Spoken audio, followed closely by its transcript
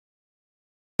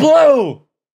Blue!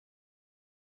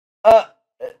 What's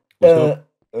up?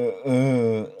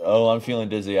 Oh, I'm feeling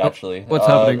dizzy actually. What's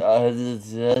happening?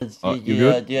 You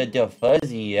good? Yeah,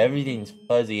 fuzzy. Everything's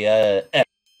fuzzy.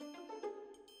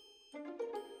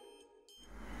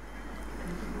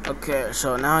 Okay,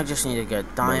 so now I just need to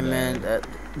get diamond.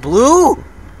 Blue?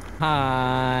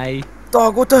 Hi.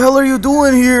 Dog, what the hell are you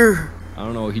doing here? I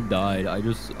don't know. He died.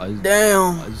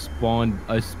 Damn.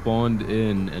 I spawned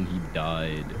in and he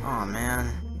died. Oh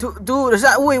man. Dude, is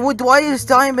that wait? Why is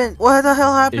diamond? What the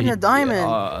hell happened to diamond?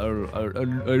 I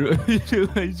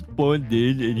spawned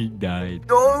in and he died.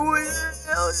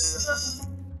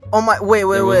 Oh my! Wait!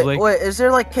 Is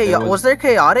there like chaos? Was there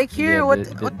chaotic here? Yeah, what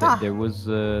the?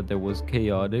 There was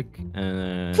chaotic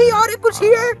and Chaotic was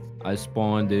here. I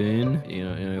spawned in,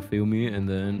 you feel me, and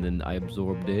then I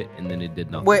absorbed it, and then it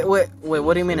did nothing. Wait!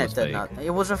 What do you mean it did nothing?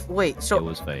 It was so it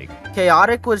was fake.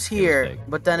 Chaotic was here,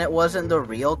 but then it wasn't the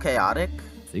real chaotic. I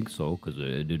think so, cause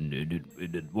it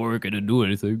didn't work. It didn't do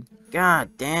anything. God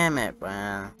damn it,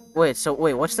 man. Wait,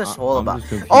 what's this hole I'm about?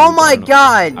 just Oh my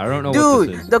god! I don't know Dude, what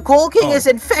this is. the Coal King is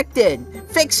infected!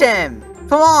 Fix him!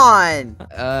 Come on!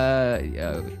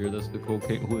 Yeah, sure that's the Coal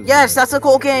King? Who is Yes, that? that's the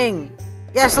Coal King!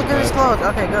 Yes, look at his clothes.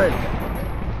 Okay, good.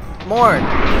 More.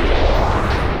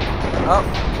 Oh.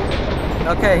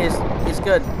 Okay, he's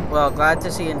good. Well, glad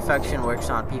to see infection works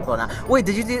on people now. Wait,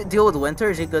 did you deal with winter?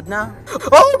 Is he good now?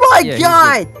 Oh my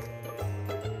god!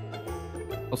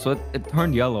 Also, it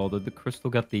turned yellow. The crystal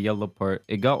got the yellow part.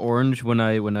 It got orange when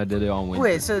I did it on winter.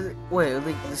 Wait,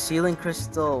 like the ceiling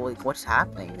crystal, like what's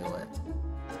happening to it?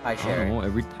 I don't know.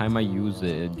 Every time I use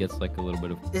it, it gets like a little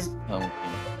bit of pumpkin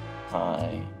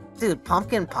pie. Dude,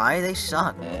 pumpkin pie, they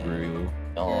suck. Real.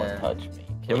 Don't touch me.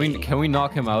 Can we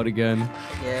knock him out again?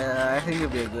 Yeah, I think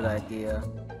it'd be a good idea.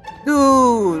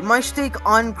 Dude, my steak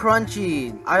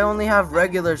uncrunchy. I only have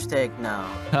regular steak now.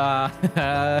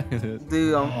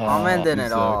 Dude, I'm ending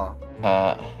it all.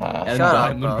 Shut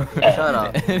up, bro. Shut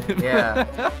up. Yeah.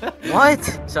 What?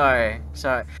 Sorry.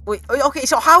 Wait, okay,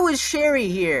 so how is Sherry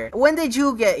here? When did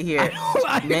you get here?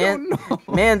 I don't know.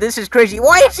 Man, this is crazy.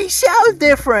 Why does he sound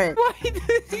different? Why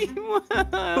does he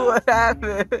What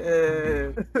happened?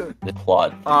 The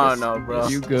plot. Oh no, bro.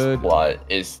 You good? This plot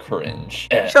is cringe.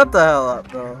 Shut the hell up,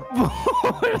 bro.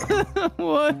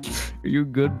 What? Are you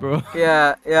good, bro?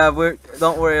 Yeah,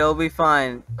 don't worry, it'll be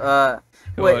fine.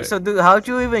 Wait, so dude, how'd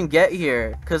you even get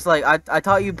here? Cause like I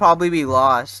thought you'd probably be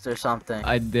lost or something.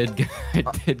 I did get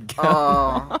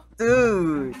Oh,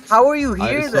 dude, how are you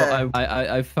here then?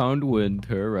 I found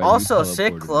winter. Right? Also,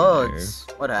 sick clothes.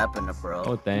 What happened to bro?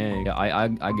 Oh dang!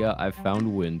 I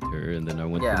found winter, and then I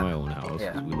went to my own house.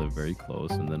 Yeah. We live very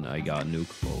close, and then I got new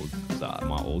clothes.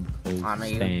 My old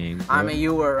clothes stank. I mean,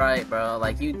 you were right, bro.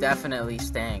 Like you definitely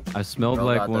stank. I smelled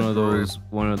like one of those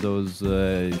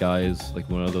guys, like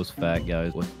one of those fat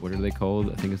guys. What are they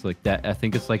called? I think it's like that. I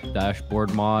think it's like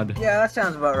dashboard mod. Yeah, that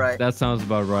sounds about right. That sounds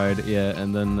about right. Yeah,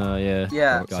 and then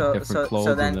yeah. I got different clothes,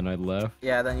 and then I left.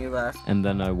 Yeah, then you left. And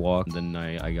then I walked, and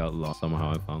then I got lost.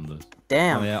 Somehow I found this.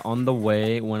 Damn. Oh, yeah, on the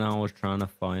way when I was trying to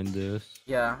find this.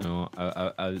 Yeah. You know,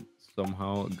 I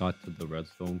somehow got to the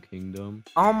Redstone Kingdom.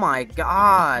 Oh my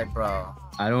god, bro.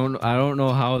 I don't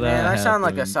know how that. Man, that happened. sound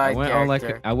like a side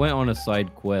character. I went on a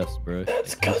side quest, bro. That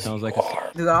sounds like a.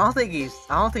 Dude, I don't think he's faint.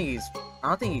 I don't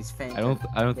think he's faint. I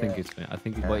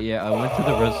think, but yeah, I went to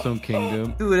the Redstone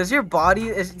Kingdom. Dude,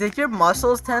 did your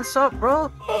muscles tense up, bro?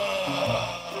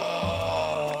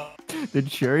 Did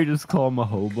Sherry just call him a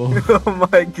hobo? Oh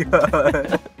my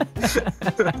god.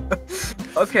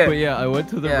 Okay. But yeah, I went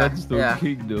to the Redstone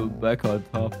Kingdom back on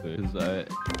top of it because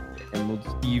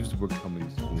Emerald Thieves were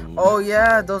coming soon. Oh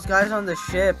yeah, those guys on the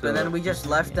ship, and then we just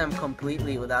left them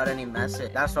completely without any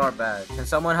message. That's our bad. Can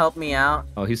someone help me out?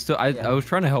 Oh, he's still. I was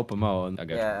trying to help him out. And I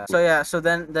got So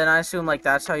then I assume like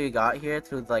that's how you got here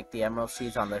through like the Emerald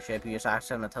Seeds on the ship. You just asked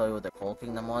them to tell you what the Coal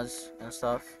Kingdom was and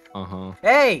stuff.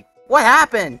 Hey. What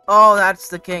happened? Oh, that's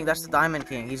the king. That's the Diamond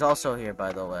King. He's also here,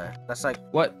 by the way. That's like...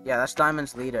 What? Yeah, that's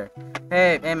Diamond's leader.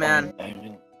 Hey, man.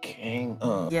 Diamond King.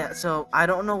 Yeah, so I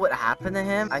don't know what happened to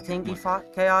him. I think he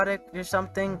fought Chaotic or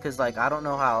something, because, like, I don't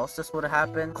know how else this would have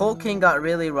happened. Coal King got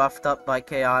really roughed up by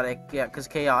Chaotic. Yeah, because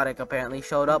Chaotic apparently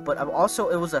showed up, but also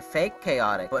it was a fake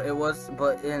Chaotic. But it was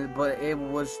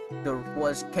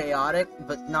chaotic,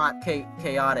 but not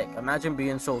chaotic. Imagine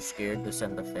being so scared to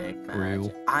send the fake.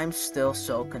 Real. I'm still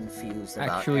so confused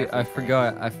about Actually,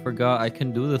 everything. I forgot. I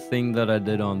can do the thing that I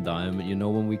did on Diamond. You know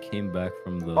when we came back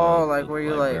from the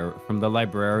from the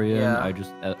librarian, I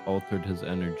just altered his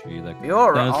energy. Like you're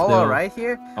all right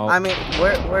here. I mean,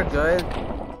 we're good.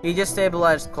 He just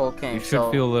stabilized Coal King. You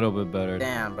should feel a little bit better.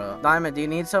 Damn, bro. Diamond, do you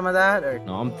need some of that or?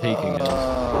 No, I'm taking it.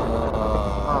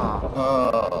 Oh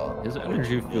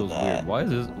energy feels weird. Why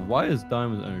is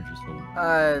Diamond's energy so weird?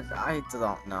 I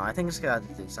don't know. I think it's got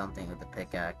to do something with the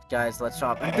pickaxe. Guys, let's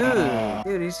drop it.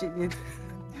 Dude,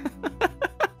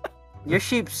 your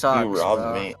sheep sucks. You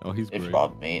robbed me. Oh, he's If great. you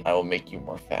rob me, I will make you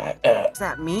more fat. What does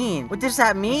that mean? What does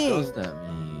that mean? What does that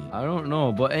mean? I don't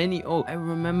know, but I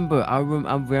remember. I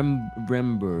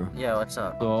remember. Yeah, what's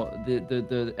up? So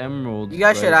the emeralds. You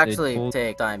guys should right, actually told...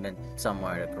 take Diamond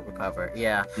somewhere to recover.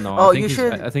 Yeah. No. Oh, I think you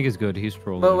should. I think it's good. He's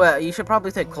trolling. But wait, you should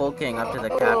probably take Cold King up to the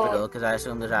capital because I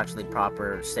assume there's actually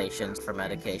proper stations for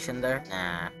medication there.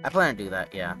 Nah, I plan to do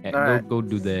that. Yeah. Yeah, All right. Go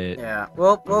do that. Yeah.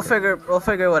 We'll figure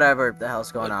whatever the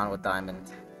hell's going on with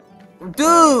Diamond.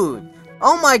 Dude!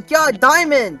 Oh my god,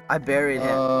 Diamond! I buried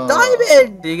him.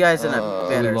 Diamond! You guys in a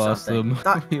pit or something.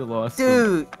 We lost him.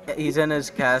 Dude, he's in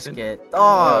his casket.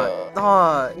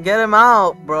 Get him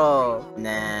out, bro.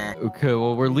 Nah. Okay,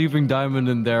 well, we're leaving Diamond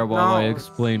in there while I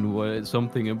explain what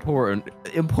something important.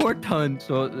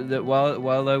 So that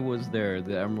while I was there,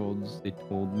 the emeralds, they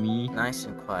told me Nice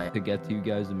and quiet. to get to you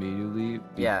guys immediately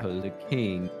because the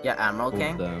king. Yeah, Emerald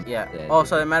King? them Yeah. that Oh,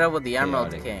 so they met up with the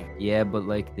Emerald Chaotic. King. Yeah, but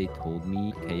like they told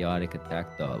me Chaotic attacked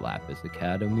the Lapis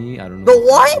Academy. I don't know. The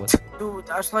what? Dude,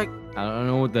 that's like I don't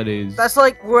know what that is. that's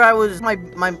like where I was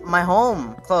my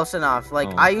home. Close enough. Like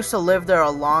I used to live there a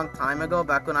long time ago,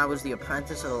 back when I was the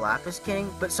apprentice of the Lapis King.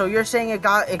 But so you're saying it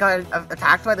got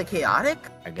attacked by the Chaotic?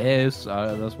 I guess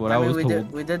that's what I mean, was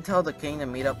told. we did tell the king to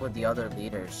meet up with the other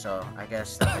leaders, so I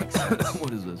guess that makes sense.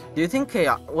 What is this? Do you think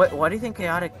why do you think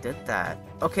Chaotic did that?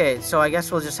 Okay, so I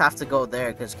guess we'll just have to go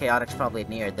there because Chaotic's probably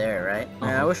near there, right?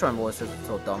 Man, I wish my voice was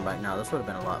so dumb right now. This would have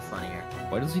been a lot funnier.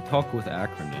 Why does he talk with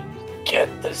acronyms?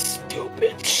 Get the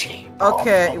stupid sheep.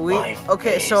 Okay, off of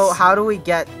so my how do we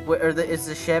get is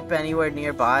the ship anywhere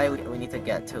nearby? We need to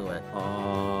get to it.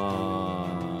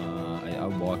 I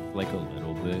walked like a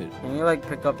little bit. Can you like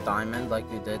pick up Diamond like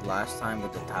you did last time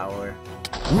with the tower?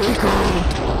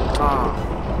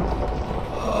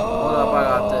 Hold up, I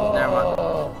got this. Never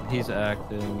mind. He's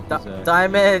acting.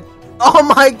 Diamond. Oh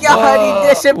my god, he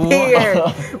disappeared!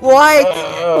 What?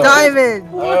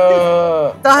 Diamond!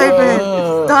 Diamond!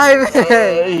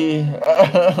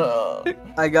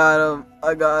 I got him.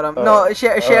 No,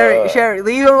 Sherry,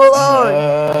 leave him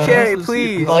alone! Sherry,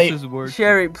 please!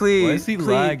 Sherry, please! Why is he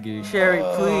lagging? Sherry,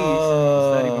 please!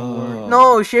 Does that even work?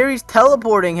 No, Sherry's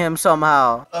teleporting him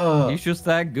somehow. He's just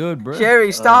that good, bro.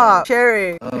 Sherry, stop!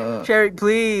 Sherry! Sherry,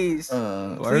 please!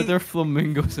 Why are there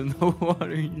flamingos in the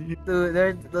water?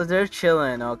 Dude, they're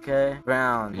chilling, okay?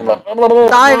 Ground. Diamond!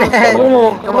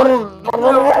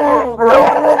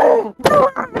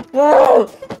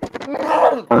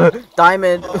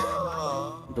 Diamond!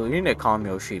 Dude, you need to calm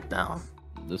your sheep down.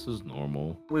 This is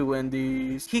normal. We win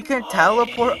these. He can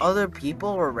teleport other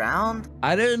people around?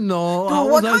 I didn't know. Dude, How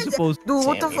was I supposed to? Dude,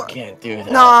 what the You fuck? can't do that.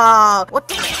 Nah! What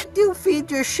the fuck do you feed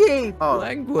your sheep? Oh,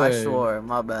 Language. I swore.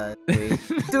 My bad.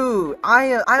 Dude,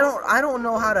 I don't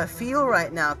know how to feel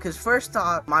right now, because first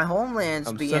off, my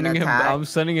homeland's being attacked. I'm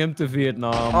sending him to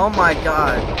Vietnam. Oh my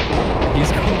god. He's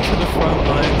coming to the front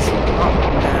lines. Oh,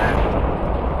 man.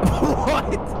 What?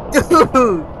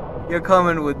 Dude! You're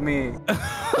coming with me.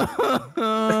 I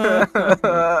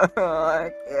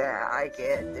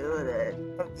can't do this.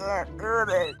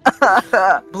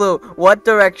 Blue, what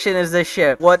direction is the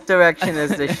ship? What direction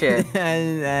is the ship?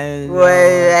 I'm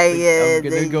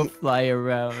gonna go fly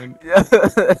around.